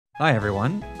Hi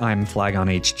everyone, I'm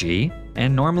FlygonHG,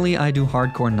 and normally I do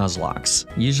hardcore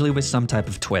Nuzlocks, usually with some type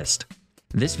of twist.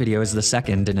 This video is the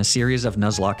second in a series of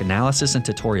Nuzlocke analysis and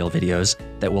tutorial videos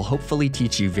that will hopefully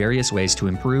teach you various ways to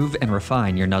improve and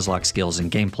refine your Nuzlocke skills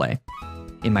and gameplay.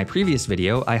 In my previous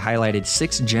video, I highlighted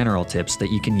 6 general tips that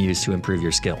you can use to improve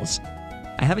your skills.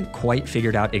 I haven't quite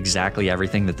figured out exactly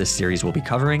everything that this series will be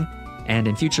covering, and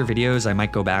in future videos I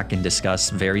might go back and discuss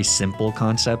very simple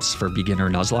concepts for beginner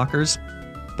Nuzlockers.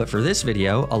 But for this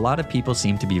video, a lot of people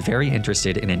seem to be very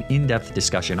interested in an in-depth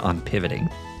discussion on pivoting.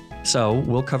 So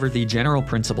we'll cover the general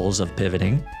principles of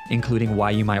pivoting, including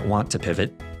why you might want to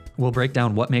pivot. We'll break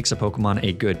down what makes a Pokemon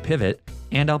a good pivot,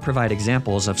 and I'll provide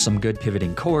examples of some good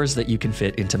pivoting cores that you can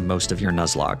fit into most of your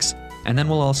Nuzlockes. And then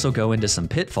we'll also go into some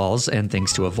pitfalls and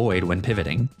things to avoid when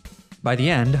pivoting. By the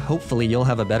end, hopefully you'll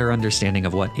have a better understanding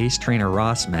of what Ace Trainer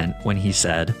Ross meant when he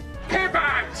said,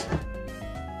 "Pivot!"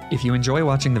 If you enjoy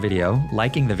watching the video,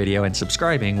 liking the video and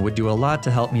subscribing would do a lot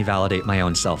to help me validate my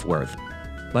own self-worth.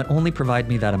 But only provide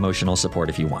me that emotional support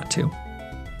if you want to.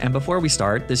 And before we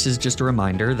start, this is just a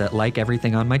reminder that like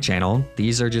everything on my channel,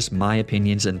 these are just my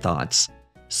opinions and thoughts.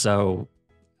 So,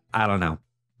 I don't know.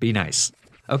 Be nice.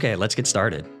 Okay, let's get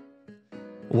started.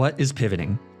 What is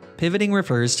pivoting? Pivoting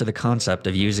refers to the concept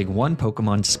of using one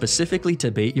Pokemon specifically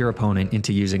to bait your opponent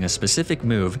into using a specific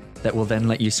move that will then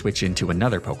let you switch into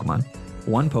another Pokemon.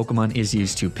 One Pokemon is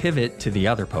used to pivot to the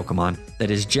other Pokemon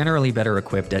that is generally better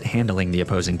equipped at handling the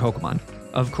opposing Pokemon.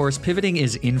 Of course, pivoting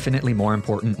is infinitely more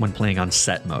important when playing on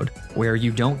set mode, where you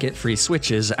don't get free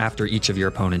switches after each of your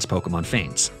opponent's Pokemon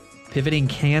faints. Pivoting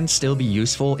can still be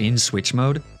useful in switch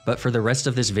mode, but for the rest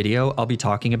of this video, I'll be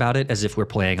talking about it as if we're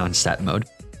playing on set mode.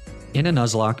 In a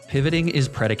Nuzlocke, pivoting is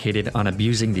predicated on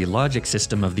abusing the logic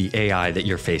system of the AI that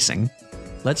you're facing.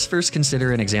 Let's first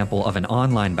consider an example of an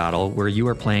online battle where you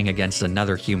are playing against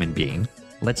another human being.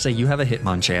 Let's say you have a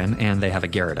Hitmonchan and they have a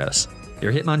Gyarados.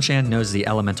 Your Hitmonchan knows the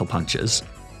elemental punches.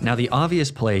 Now the obvious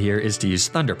play here is to use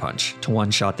Thunder Punch to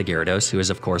one-shot the Gyarados, who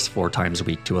is of course 4 times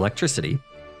weak to electricity.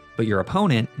 But your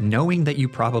opponent, knowing that you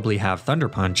probably have Thunder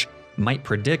Punch, might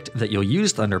predict that you'll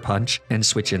use Thunder Punch and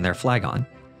switch in their Flygon.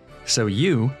 So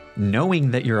you, knowing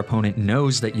that your opponent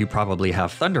knows that you probably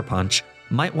have Thunder Punch,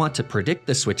 might want to predict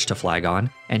the switch to Flygon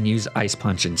and use Ice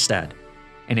Punch instead.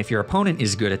 And if your opponent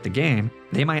is good at the game,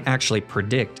 they might actually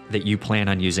predict that you plan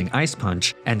on using Ice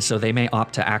Punch, and so they may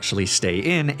opt to actually stay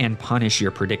in and punish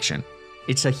your prediction.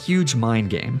 It's a huge mind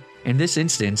game. In this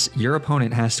instance, your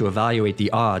opponent has to evaluate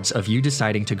the odds of you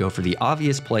deciding to go for the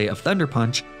obvious play of Thunder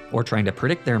Punch or trying to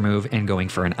predict their move and going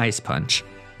for an Ice Punch.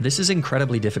 This is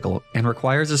incredibly difficult and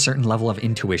requires a certain level of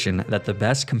intuition that the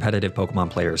best competitive Pokemon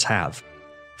players have.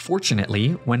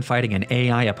 Fortunately, when fighting an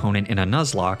AI opponent in a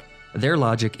Nuzlocke, their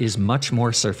logic is much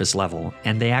more surface level,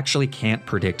 and they actually can't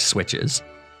predict switches.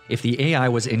 If the AI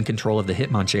was in control of the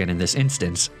Hitmonchan in this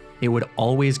instance, it would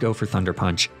always go for Thunder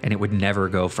Punch, and it would never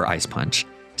go for Ice Punch,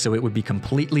 so it would be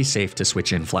completely safe to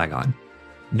switch in Flygon.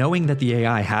 Knowing that the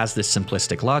AI has this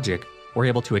simplistic logic, we're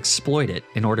able to exploit it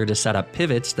in order to set up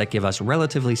pivots that give us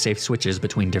relatively safe switches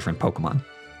between different Pokemon.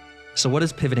 So what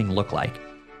does pivoting look like?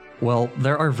 Well,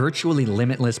 there are virtually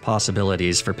limitless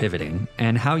possibilities for pivoting,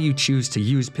 and how you choose to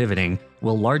use pivoting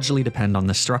will largely depend on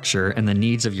the structure and the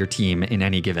needs of your team in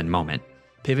any given moment.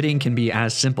 Pivoting can be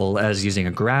as simple as using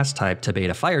a grass type to bait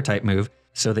a fire type move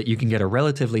so that you can get a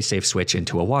relatively safe switch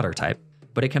into a water type,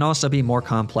 but it can also be more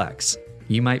complex.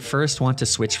 You might first want to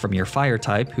switch from your fire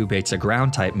type who baits a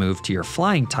ground type move to your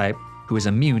flying type who is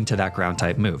immune to that ground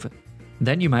type move.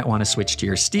 Then you might want to switch to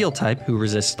your steel type who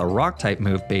resists the rock type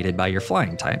move baited by your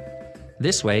flying type.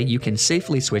 This way, you can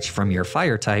safely switch from your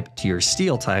fire type to your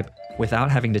steel type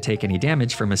without having to take any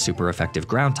damage from a super effective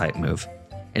ground type move.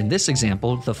 In this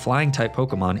example, the flying type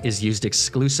Pokemon is used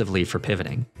exclusively for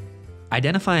pivoting.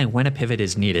 Identifying when a pivot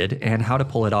is needed and how to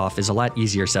pull it off is a lot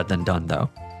easier said than done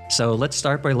though. So let's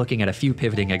start by looking at a few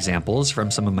pivoting examples from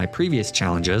some of my previous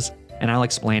challenges, and I'll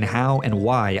explain how and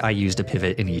why I used a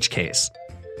pivot in each case.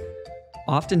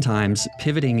 Oftentimes,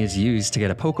 pivoting is used to get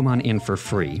a Pokemon in for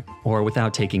free, or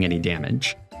without taking any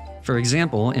damage. For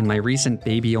example, in my recent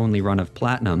baby-only run of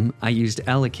Platinum, I used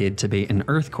Elekid to bait an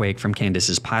Earthquake from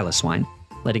Candace's Piloswine,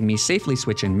 letting me safely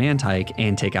switch in Mantike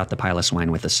and take out the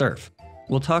Piloswine with a Surf.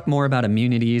 We'll talk more about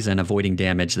immunities and avoiding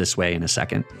damage this way in a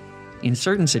second. In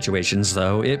certain situations,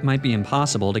 though, it might be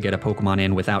impossible to get a Pokemon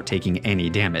in without taking any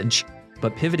damage,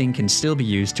 but pivoting can still be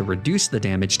used to reduce the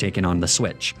damage taken on the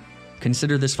switch.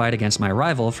 Consider this fight against my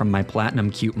rival from my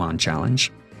Platinum Cutemon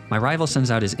challenge. My rival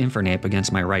sends out his Infernape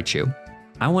against my Raichu.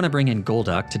 I want to bring in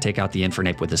Golduck to take out the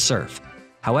Infernape with a Surf.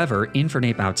 However,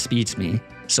 Infernape outspeeds me,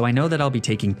 so I know that I'll be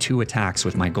taking 2 attacks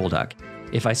with my Golduck.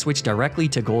 If I switch directly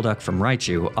to Golduck from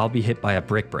Raichu, I'll be hit by a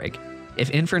Brick Break.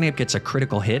 If Infernape gets a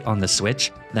critical hit on the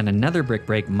switch, then another Brick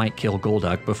Break might kill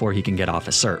Golduck before he can get off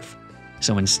a Surf.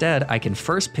 So instead, I can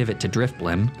first pivot to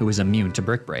Drifblim, who is immune to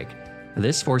Brick Break.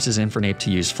 This forces Infernape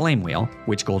to use Flame Wheel,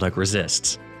 which Golduck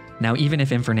resists. Now even if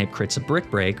Infernape crits a Brick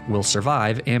Break, we'll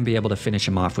survive and be able to finish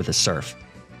him off with a Surf.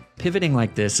 Pivoting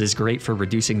like this is great for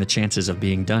reducing the chances of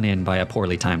being done in by a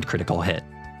poorly timed critical hit.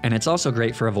 And it's also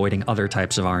great for avoiding other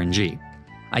types of RNG.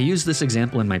 I used this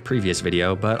example in my previous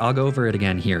video, but I'll go over it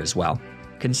again here as well.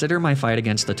 Consider my fight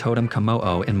against the Totem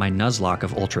Kommo-o in my Nuzlocke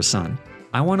of Ultra Sun.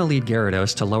 I want to lead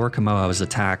Gyarados to lower Kommo-o's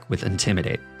attack with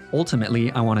Intimidate.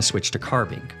 Ultimately, I want to switch to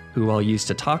Carbink, who I'll use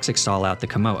to Toxic Stall out the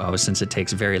Kommo-o since it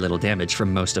takes very little damage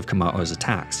from most of Kommo-o's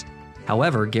attacks.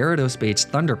 However, Gyarados baits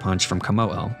Thunder Punch from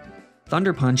Kommo-o.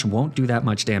 Thunder Punch won't do that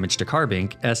much damage to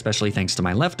Carbink, especially thanks to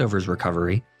my Leftovers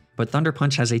recovery, but Thunder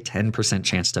Punch has a 10%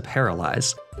 chance to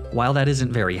paralyze. While that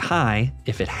isn't very high,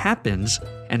 if it happens,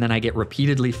 and then I get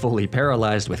repeatedly fully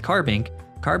paralyzed with Carbink,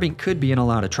 Carbink could be in a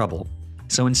lot of trouble.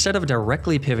 So instead of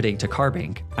directly pivoting to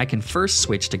Carbink, I can first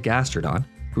switch to Gastrodon,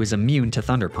 who is immune to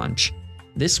Thunder Punch.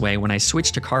 This way, when I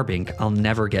switch to Carbink, I'll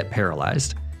never get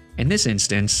paralyzed. In this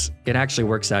instance, it actually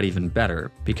works out even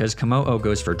better, because Kommo-o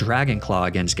goes for Dragon Claw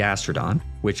against Gastrodon,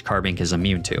 which Carbink is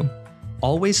immune to.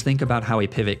 Always think about how a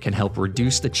pivot can help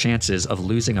reduce the chances of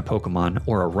losing a Pokemon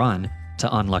or a run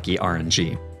to unlucky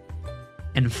RNG.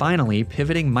 And finally,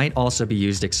 pivoting might also be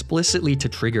used explicitly to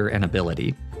trigger an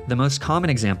ability. The most common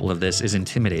example of this is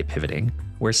Intimidate pivoting,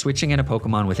 where switching in a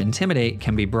Pokemon with Intimidate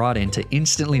can be brought in to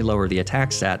instantly lower the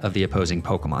attack stat of the opposing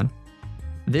Pokemon.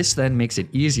 This then makes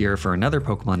it easier for another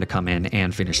Pokemon to come in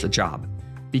and finish the job.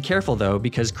 Be careful though,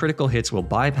 because critical hits will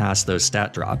bypass those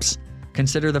stat drops.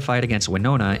 Consider the fight against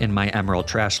Winona in my Emerald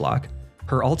Trashlock.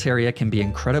 Her Altaria can be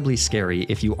incredibly scary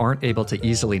if you aren't able to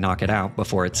easily knock it out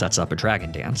before it sets up a Dragon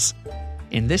Dance.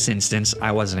 In this instance,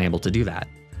 I wasn't able to do that.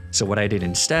 So what I did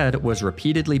instead was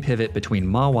repeatedly pivot between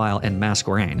Mawile and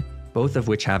Masquerain, both of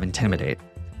which have Intimidate.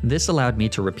 This allowed me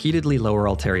to repeatedly lower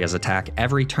Altaria's attack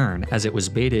every turn as it was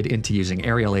baited into using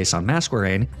Aerial Ace on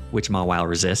Masquerain, which Mawile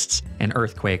resists, and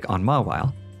Earthquake on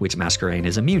Mawile, which Masquerain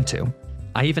is immune to.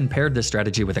 I even paired this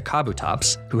strategy with a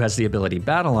Kabutops, who has the ability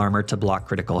Battle Armor to block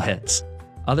critical hits.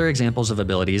 Other examples of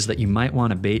abilities that you might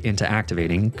want to bait into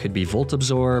activating could be Volt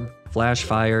Absorb, Flash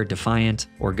Fire, Defiant,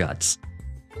 or Guts.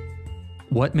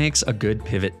 What makes a good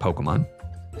pivot Pokemon?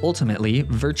 Ultimately,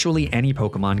 virtually any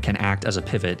Pokemon can act as a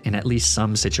pivot in at least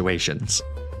some situations,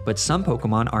 but some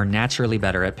Pokemon are naturally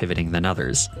better at pivoting than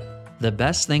others. The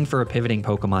best thing for a pivoting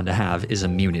Pokemon to have is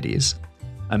immunities.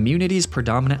 Immunities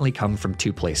predominantly come from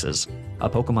two places: a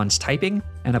Pokemon's typing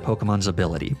and a Pokemon's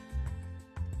ability.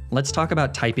 Let's talk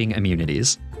about typing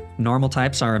immunities. Normal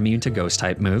types are immune to Ghost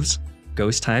type moves,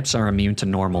 Ghost types are immune to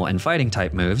Normal and Fighting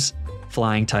type moves,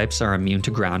 Flying types are immune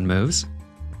to Ground moves,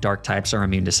 Dark types are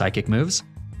immune to Psychic moves,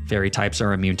 Fairy types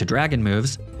are immune to Dragon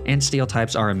moves, and Steel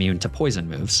types are immune to Poison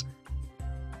moves.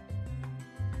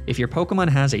 If your Pokemon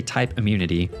has a type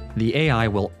immunity, the AI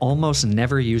will almost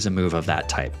never use a move of that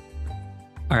type.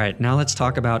 Alright, now let's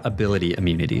talk about ability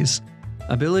immunities.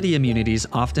 Ability immunities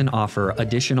often offer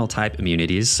additional type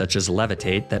immunities such as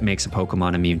Levitate that makes a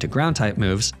Pokemon immune to ground type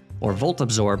moves, or Volt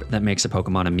Absorb that makes a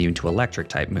Pokemon immune to electric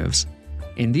type moves.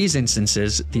 In these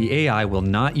instances, the AI will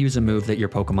not use a move that your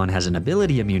Pokemon has an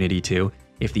ability immunity to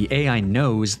if the AI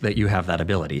knows that you have that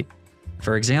ability.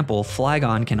 For example,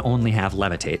 Flygon can only have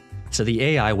Levitate, so the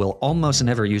AI will almost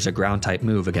never use a ground type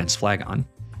move against Flygon.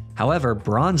 However,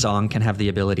 Bronzong can have the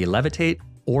ability Levitate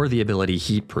or the ability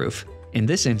Heat Proof. In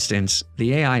this instance,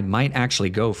 the AI might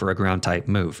actually go for a ground type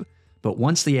move, but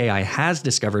once the AI has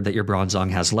discovered that your Bronzong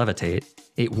has Levitate,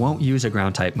 it won't use a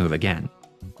ground type move again.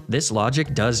 This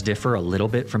logic does differ a little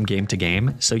bit from game to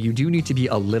game, so you do need to be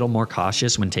a little more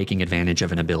cautious when taking advantage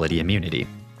of an ability immunity.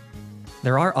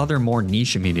 There are other more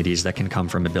niche immunities that can come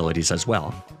from abilities as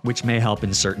well, which may help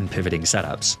in certain pivoting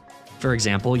setups. For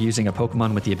example, using a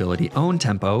Pokemon with the ability Own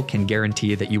Tempo can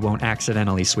guarantee that you won't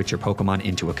accidentally switch your Pokemon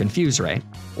into a Confuse Ray,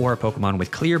 or a Pokemon with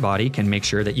Clear Body can make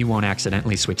sure that you won't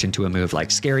accidentally switch into a move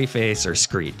like Scary Face or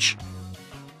Screech.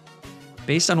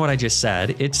 Based on what I just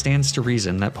said, it stands to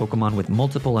reason that Pokemon with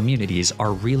multiple immunities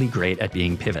are really great at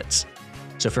being pivots.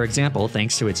 So for example,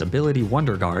 thanks to its ability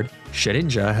Wonder Guard,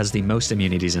 Shedinja has the most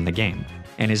immunities in the game,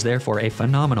 and is therefore a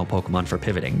phenomenal Pokemon for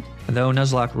pivoting, though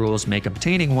Nuzlocke rules make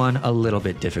obtaining one a little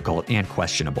bit difficult and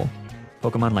questionable.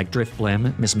 Pokemon like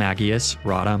Drifblim, Mismagius,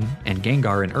 Rotom, and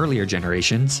Gengar in earlier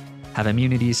generations have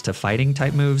immunities to Fighting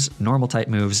type moves, Normal type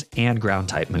moves, and Ground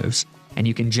type moves, and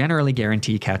you can generally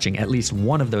guarantee catching at least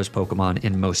one of those Pokemon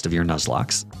in most of your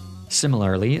Nuzlockes.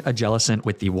 Similarly, a Jellicent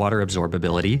with the Water Absorb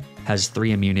ability has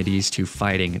 3 immunities to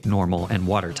fighting, normal, and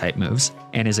water-type moves,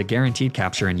 and is a guaranteed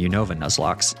capture in Unova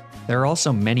Nuzlockes. There are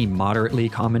also many moderately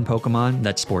common Pokemon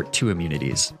that sport 2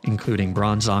 immunities, including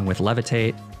Bronzong with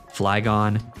Levitate,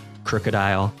 Flygon,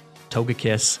 Crocodile,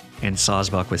 Togekiss, and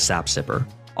Sawsbuck with Sap Sipper,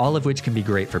 all of which can be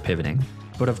great for pivoting.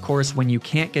 But of course, when you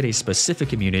can't get a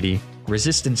specific immunity,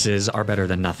 resistances are better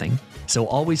than nothing, so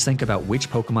always think about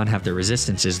which Pokemon have the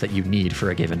resistances that you need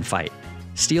for a given fight.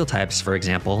 Steel types, for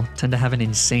example, tend to have an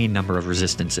insane number of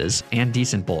resistances and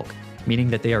decent bulk,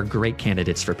 meaning that they are great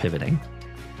candidates for pivoting.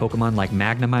 Pokemon like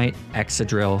Magnemite,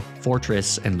 Excadrill,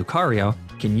 Fortress, and Lucario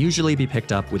can usually be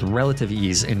picked up with relative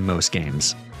ease in most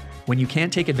games. When you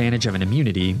can't take advantage of an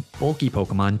immunity, bulky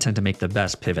Pokemon tend to make the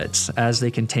best pivots, as they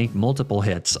can tank multiple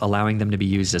hits, allowing them to be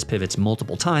used as pivots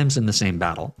multiple times in the same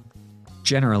battle.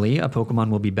 Generally, a Pokemon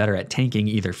will be better at tanking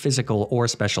either physical or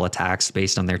special attacks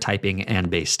based on their typing and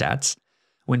base stats.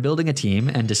 When building a team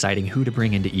and deciding who to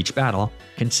bring into each battle,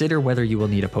 consider whether you will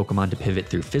need a Pokemon to pivot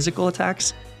through physical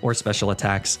attacks, or special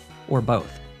attacks, or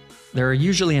both. There are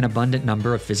usually an abundant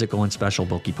number of physical and special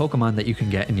bulky Pokemon that you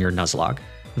can get in your Nuzlocke,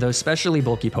 though specially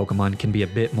bulky Pokemon can be a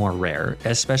bit more rare,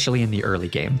 especially in the early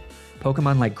game.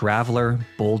 Pokemon like Graveler,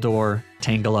 Boldore,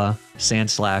 Tangela,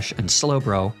 Sandslash, and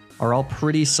Slowbro are all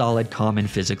pretty solid common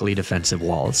physically defensive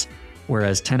walls,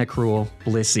 whereas Tentacruel,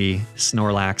 Blissey,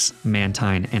 Snorlax,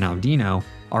 Mantine, and Audino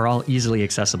are all easily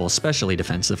accessible specially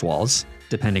defensive walls,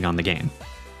 depending on the game.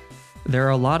 There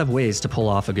are a lot of ways to pull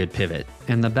off a good pivot,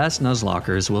 and the best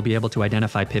Nuzlockers will be able to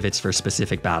identify pivots for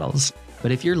specific battles.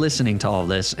 But if you're listening to all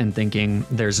this and thinking,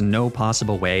 there's no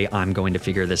possible way I'm going to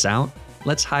figure this out,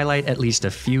 let's highlight at least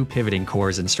a few pivoting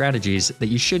cores and strategies that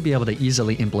you should be able to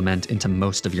easily implement into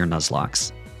most of your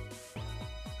Nuzlockes.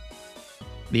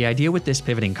 The idea with this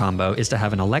pivoting combo is to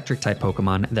have an electric-type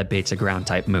Pokemon that baits a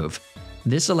ground-type move.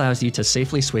 This allows you to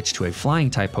safely switch to a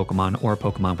flying-type Pokemon or a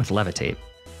Pokemon with Levitate.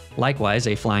 Likewise,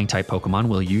 a flying-type Pokemon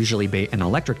will usually bait an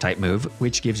electric-type move,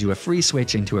 which gives you a free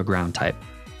switch into a ground-type.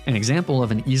 An example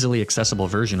of an easily accessible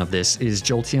version of this is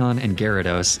Jolteon and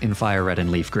Gyarados in Fire Red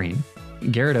and Leaf Green.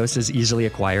 Gyarados is easily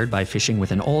acquired by fishing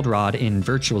with an Old Rod in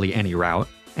virtually any route,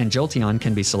 and Jolteon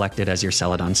can be selected as your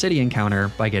Celadon City encounter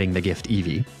by getting the gift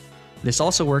Eevee. This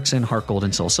also works in Heart Gold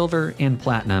and Soul Silver and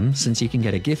Platinum, since you can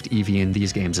get a gift Eevee in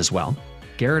these games as well.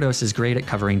 Gyarados is great at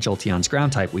covering Jolteon's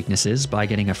ground-type weaknesses by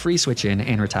getting a free switch in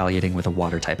and retaliating with a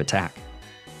water-type attack.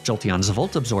 Jolteon's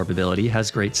Volt Absorb ability has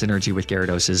great synergy with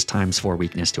Gyarados' ×4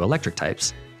 weakness to electric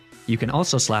types. You can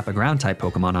also slap a ground-type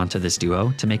Pokemon onto this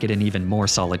duo to make it an even more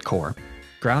solid core.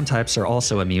 Ground types are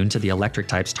also immune to the electric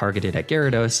types targeted at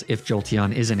Gyarados if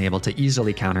Jolteon isn't able to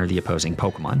easily counter the opposing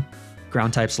Pokemon.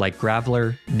 Ground types like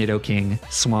Graveler, Nidoking,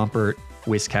 Swampert,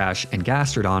 Whiscash, and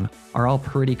Gastrodon are all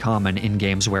pretty common in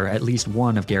games where at least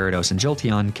one of Gyarados and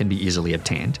Jolteon can be easily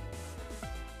obtained.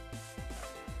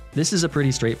 This is a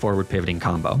pretty straightforward pivoting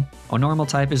combo. A normal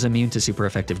type is immune to super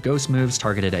effective ghost moves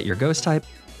targeted at your ghost type,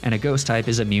 and a ghost type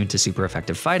is immune to super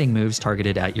effective fighting moves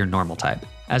targeted at your normal type,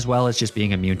 as well as just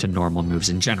being immune to normal moves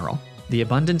in general. The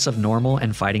abundance of normal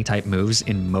and fighting type moves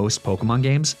in most Pokemon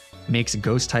games makes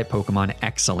ghost type Pokemon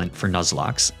excellent for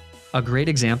Nuzlockes. A great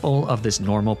example of this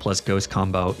normal plus ghost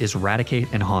combo is Raticate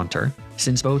and Haunter,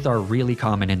 since both are really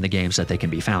common in the games that they can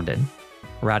be found in.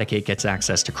 Raticate gets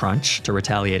access to Crunch to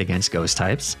retaliate against ghost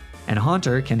types, and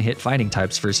Haunter can hit fighting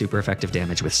types for super effective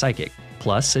damage with Psychic,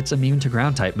 plus it's immune to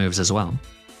ground type moves as well.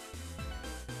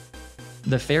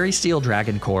 The Fairy Steel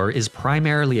Dragon core is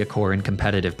primarily a core in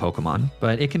competitive Pokemon,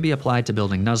 but it can be applied to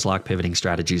building Nuzlocke pivoting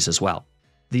strategies as well.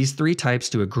 These three types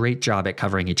do a great job at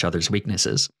covering each other's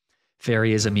weaknesses.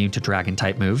 Fairy is immune to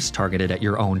Dragon-type moves targeted at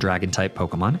your own Dragon-type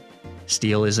Pokemon.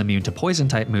 Steel is immune to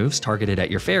Poison-type moves targeted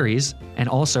at your Fairies, and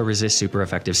also resists super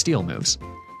effective Steel moves.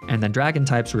 And then Dragon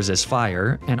types resist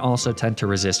Fire, and also tend to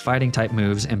resist Fighting-type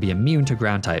moves and be immune to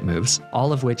Ground-type moves,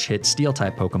 all of which hit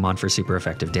Steel-type Pokemon for super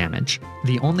effective damage.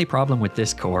 The only problem with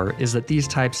this core is that these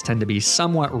types tend to be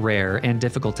somewhat rare and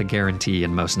difficult to guarantee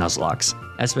in most Nuzlockes,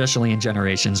 especially in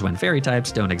generations when Fairy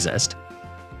types don't exist.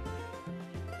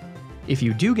 If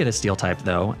you do get a Steel type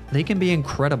though, they can be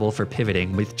incredible for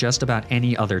pivoting with just about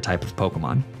any other type of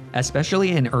Pokemon.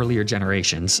 Especially in earlier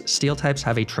generations, Steel types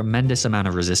have a tremendous amount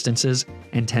of resistances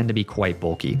and tend to be quite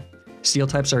bulky. Steel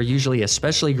types are usually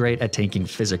especially great at tanking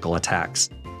physical attacks.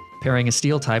 Pairing a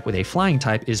Steel type with a Flying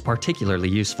type is particularly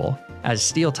useful, as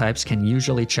Steel types can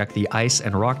usually check the Ice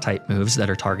and Rock type moves that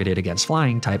are targeted against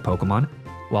Flying type Pokemon,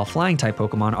 while Flying type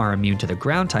Pokemon are immune to the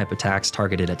Ground type attacks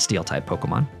targeted at Steel type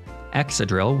Pokemon.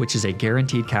 Excadrill, which is a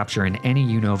guaranteed capture in any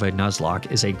Unova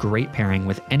Nuzlocke, is a great pairing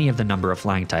with any of the number of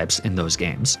flying types in those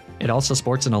games. It also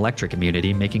sports an electric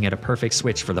immunity, making it a perfect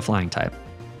switch for the flying type.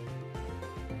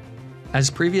 As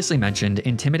previously mentioned,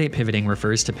 Intimidate pivoting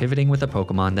refers to pivoting with a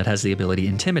Pokemon that has the ability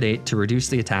Intimidate to reduce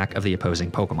the attack of the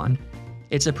opposing Pokemon.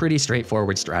 It's a pretty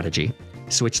straightforward strategy.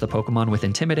 Switch the Pokemon with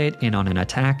Intimidate in on an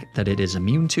attack that it is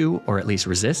immune to or at least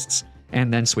resists,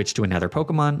 and then switch to another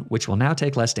Pokemon, which will now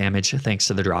take less damage thanks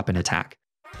to the drop in attack,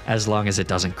 as long as it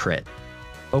doesn't crit.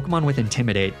 Pokemon with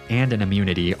Intimidate and an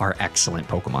immunity are excellent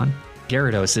Pokemon.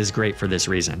 Gyarados is great for this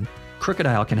reason.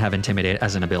 Crocodile can have Intimidate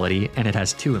as an ability, and it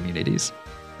has 2 immunities.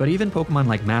 But even Pokemon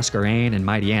like Masquerain and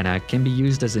Mightyena can be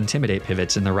used as Intimidate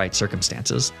pivots in the right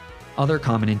circumstances. Other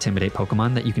common Intimidate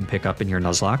Pokemon that you can pick up in your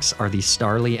Nuzlockes are the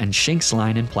Starly and Shinx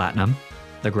line in Platinum,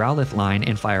 the Growlithe line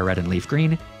in Fire Red and Leaf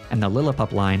Green, and the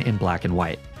Lillipup line in Black and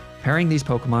White. Pairing these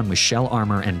Pokemon with Shell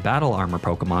Armor and Battle Armor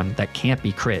Pokemon that can't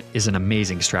be crit is an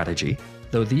amazing strategy,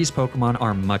 though these Pokemon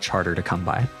are much harder to come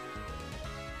by.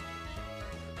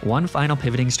 One final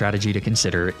pivoting strategy to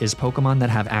consider is Pokemon that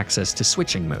have access to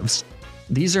switching moves.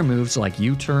 These are moves like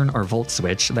U-Turn or Volt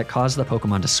Switch that cause the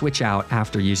Pokemon to switch out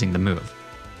after using the move.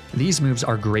 These moves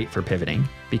are great for pivoting,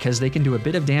 because they can do a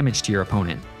bit of damage to your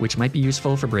opponent, which might be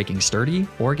useful for breaking sturdy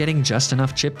or getting just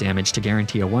enough chip damage to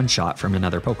guarantee a one-shot from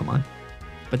another Pokemon.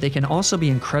 But they can also be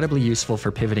incredibly useful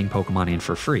for pivoting Pokemon in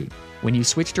for free. When you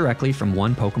switch directly from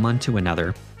one Pokemon to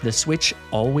another, the switch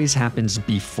always happens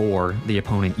before the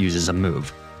opponent uses a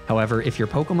move. However, if your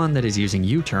Pokemon that is using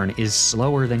U-Turn is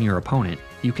slower than your opponent,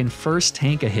 you can first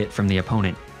tank a hit from the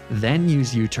opponent, then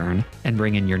use U-Turn and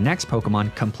bring in your next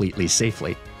Pokemon completely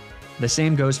safely. The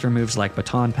same goes for moves like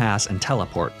Baton Pass and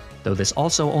Teleport, though this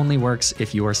also only works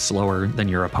if you are slower than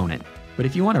your opponent. But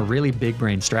if you want a really big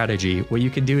brain strategy, what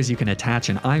you can do is you can attach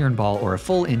an Iron Ball or a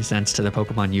full Incense to the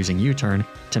Pokemon using U-Turn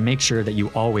to make sure that you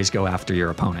always go after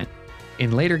your opponent.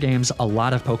 In later games, a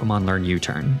lot of Pokemon learn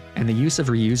U-Turn, and the use of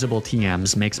reusable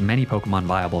TMs makes many Pokemon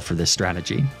viable for this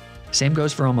strategy. Same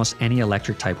goes for almost any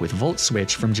electric type with Volt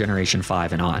Switch from Generation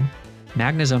 5 and on.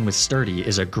 Magnezone with Sturdy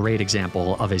is a great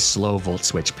example of a slow Volt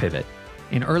Switch pivot.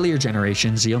 In earlier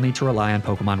generations, you'll need to rely on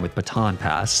Pokemon with Baton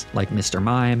Pass, like Mr.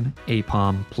 Mime,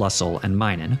 Aipom, Plusle, and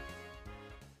Minun.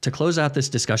 To close out this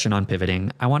discussion on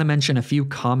pivoting, I want to mention a few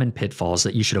common pitfalls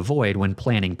that you should avoid when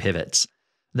planning pivots.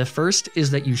 The first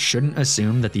is that you shouldn't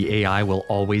assume that the AI will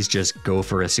always just go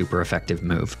for a super effective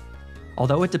move.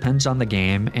 Although it depends on the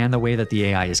game and the way that the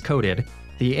AI is coded,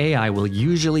 the AI will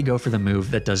usually go for the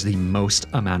move that does the most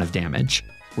amount of damage,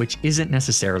 which isn't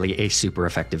necessarily a super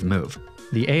effective move.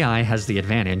 The AI has the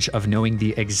advantage of knowing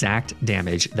the exact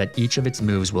damage that each of its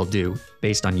moves will do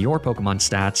based on your Pokemon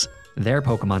stats, their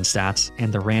Pokemon stats,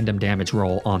 and the random damage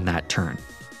roll on that turn.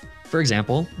 For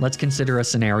example, let's consider a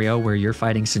scenario where you're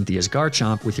fighting Cynthia's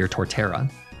Garchomp with your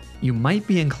Torterra. You might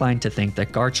be inclined to think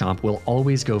that Garchomp will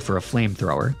always go for a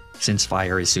Flamethrower, since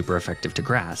fire is super effective to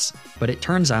grass, but it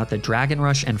turns out that Dragon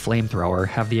Rush and Flamethrower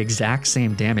have the exact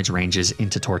same damage ranges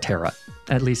into Torterra,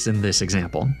 at least in this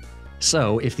example.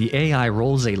 So if the AI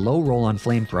rolls a low roll on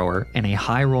Flamethrower and a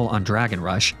high roll on Dragon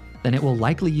Rush, then it will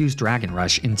likely use Dragon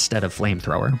Rush instead of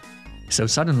Flamethrower. So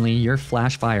suddenly your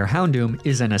Flash Fire Houndoom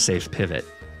isn't a safe pivot.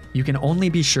 You can only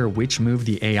be sure which move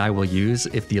the AI will use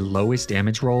if the lowest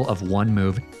damage roll of one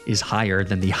move is higher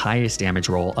than the highest damage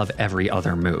roll of every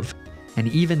other move. And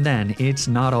even then, it's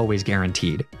not always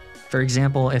guaranteed. For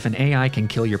example, if an AI can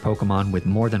kill your Pokemon with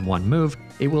more than one move,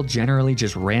 it will generally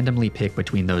just randomly pick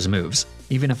between those moves,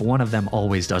 even if one of them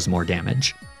always does more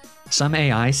damage. Some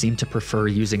AI seem to prefer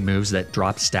using moves that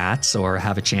drop stats or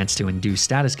have a chance to induce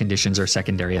status conditions or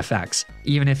secondary effects,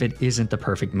 even if it isn't the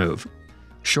perfect move.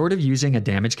 Short of using a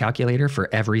damage calculator for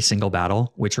every single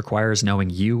battle, which requires knowing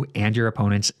you and your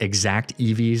opponent's exact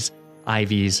EVs,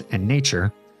 IVs, and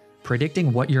nature,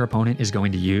 predicting what your opponent is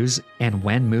going to use and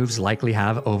when moves likely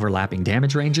have overlapping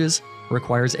damage ranges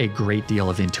requires a great deal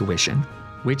of intuition,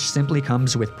 which simply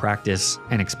comes with practice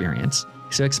and experience.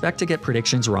 So expect to get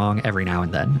predictions wrong every now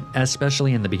and then,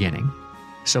 especially in the beginning.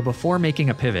 So before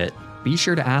making a pivot, be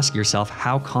sure to ask yourself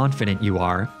how confident you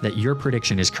are that your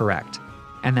prediction is correct.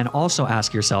 And then also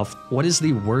ask yourself, what is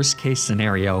the worst case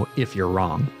scenario if you're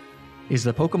wrong? Is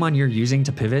the Pokemon you're using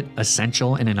to pivot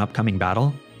essential in an upcoming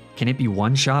battle? Can it be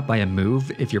one-shot by a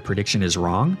move if your prediction is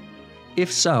wrong?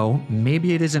 If so,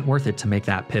 maybe it isn't worth it to make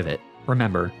that pivot.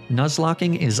 Remember,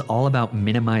 Nuzlocking is all about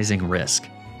minimizing risk.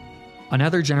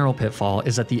 Another general pitfall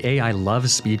is that the AI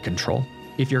loves speed control.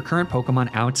 If your current Pokemon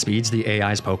outspeeds the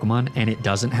AI's Pokemon and it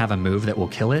doesn't have a move that will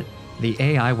kill it, the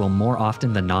AI will more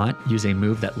often than not use a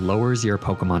move that lowers your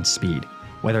Pokemon's speed,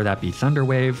 whether that be Thunder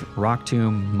Wave, Rock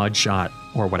Tomb, Mud Shot,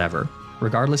 or whatever.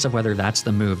 regardless of whether that's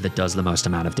the move that does the most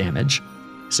amount of damage.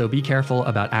 So be careful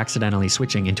about accidentally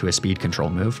switching into a speed control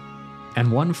move.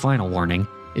 And one final warning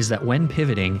is that when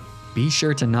pivoting, be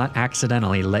sure to not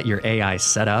accidentally let your AI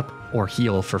set up or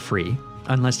heal for free,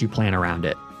 unless you plan around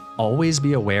it. Always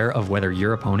be aware of whether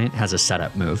your opponent has a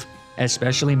setup move,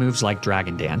 especially moves like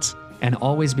Dragon Dance, and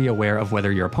always be aware of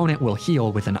whether your opponent will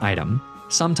heal with an item.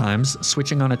 Sometimes,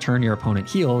 switching on a turn your opponent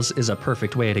heals is a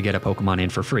perfect way to get a Pokemon in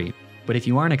for free, but if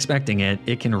you aren't expecting it,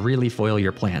 it can really foil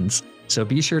your plans, so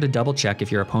be sure to double check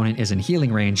if your opponent is in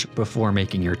healing range before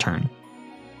making your turn.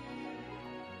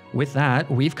 With that,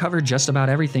 we've covered just about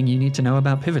everything you need to know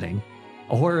about pivoting,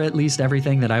 or at least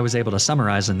everything that I was able to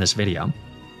summarize in this video.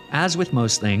 As with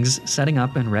most things, setting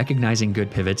up and recognizing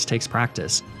good pivots takes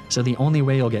practice, so the only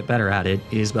way you'll get better at it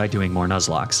is by doing more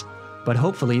Nuzlocks. But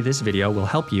hopefully this video will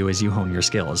help you as you hone your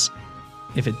skills.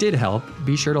 If it did help,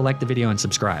 be sure to like the video and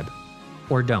subscribe.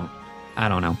 Or don't. I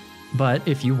don't know. But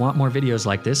if you want more videos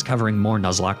like this covering more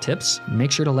Nuzlocke tips,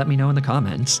 make sure to let me know in the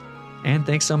comments. And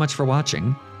thanks so much for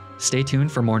watching. Stay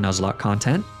tuned for more Nuzlocke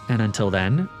content, and until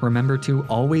then, remember to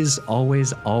always,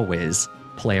 always, always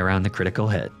play around the critical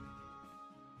hit.